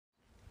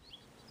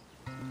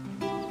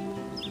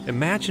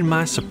Imagine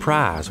my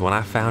surprise when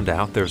I found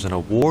out there's an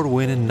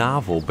award-winning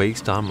novel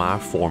based on my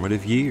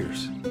formative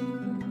years.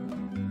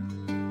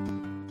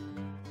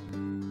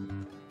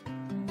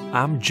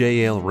 I'm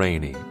J.L.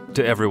 Rainey,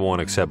 to everyone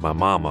except my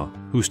mama,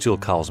 who still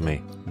calls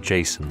me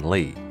Jason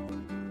Lee.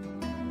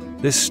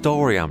 This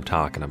story I'm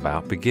talking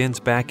about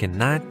begins back in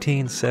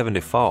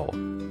 1974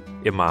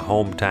 in my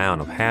hometown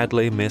of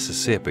Hadley,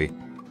 Mississippi,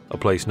 a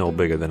place no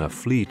bigger than a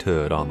fleet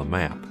hood on the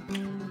map.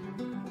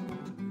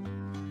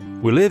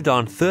 We lived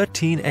on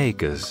 13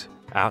 acres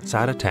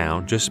outside of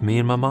town, just me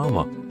and my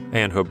mama,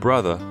 and her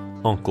brother,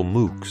 Uncle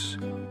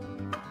Mooks.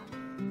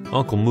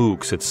 Uncle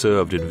Mooks had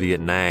served in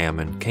Vietnam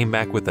and came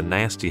back with a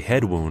nasty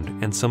head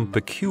wound and some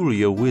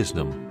peculiar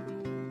wisdom.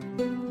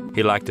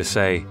 He liked to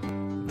say,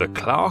 "The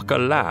clock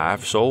of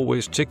life's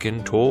always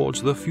ticking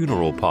towards the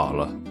funeral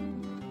parlor."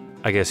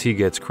 I guess he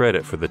gets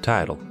credit for the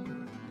title.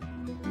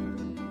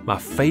 My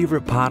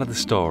favorite part of the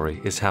story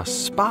is how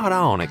spot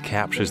on it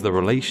captures the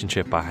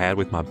relationship I had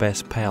with my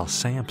best pal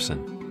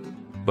Samson.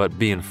 But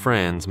being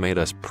friends made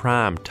us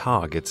prime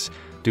targets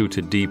due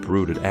to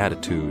deep-rooted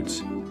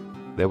attitudes.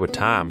 There were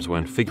times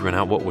when figuring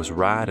out what was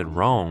right and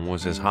wrong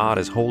was as hard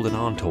as holding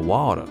on to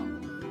water.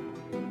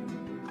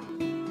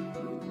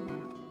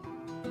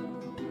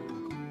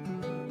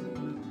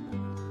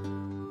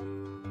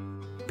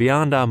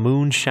 Beyond our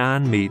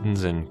moonshine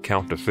meetings and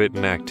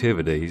counterfeiting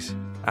activities,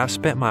 I've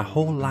spent my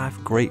whole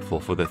life grateful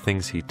for the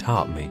things he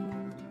taught me,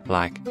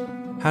 like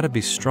how to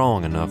be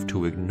strong enough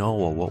to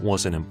ignore what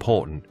wasn't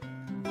important,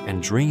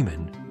 and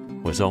dreaming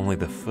was only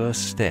the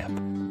first step.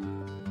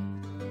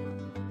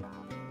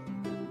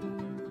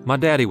 My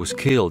daddy was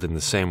killed in the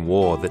same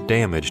war that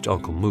damaged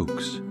Uncle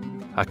Mooks.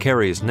 I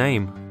carry his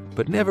name,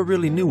 but never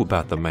really knew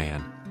about the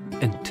man,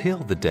 until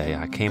the day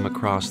I came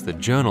across the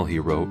journal he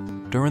wrote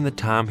during the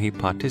time he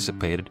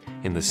participated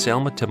in the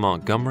Selma to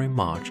Montgomery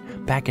March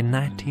back in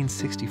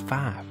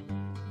 1965.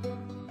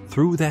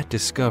 Through that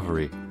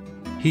discovery,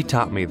 he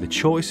taught me the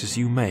choices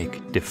you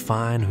make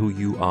define who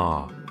you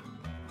are.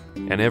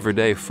 And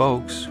everyday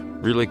folks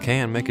really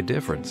can make a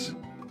difference.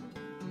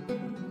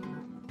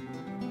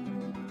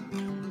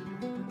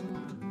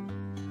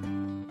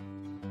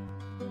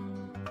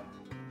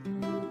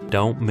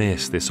 Don't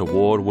miss this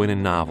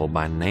award-winning novel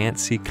by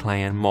Nancy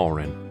Clan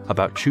Morin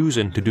about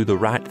choosing to do the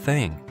right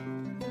thing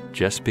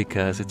just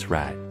because it's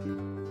right.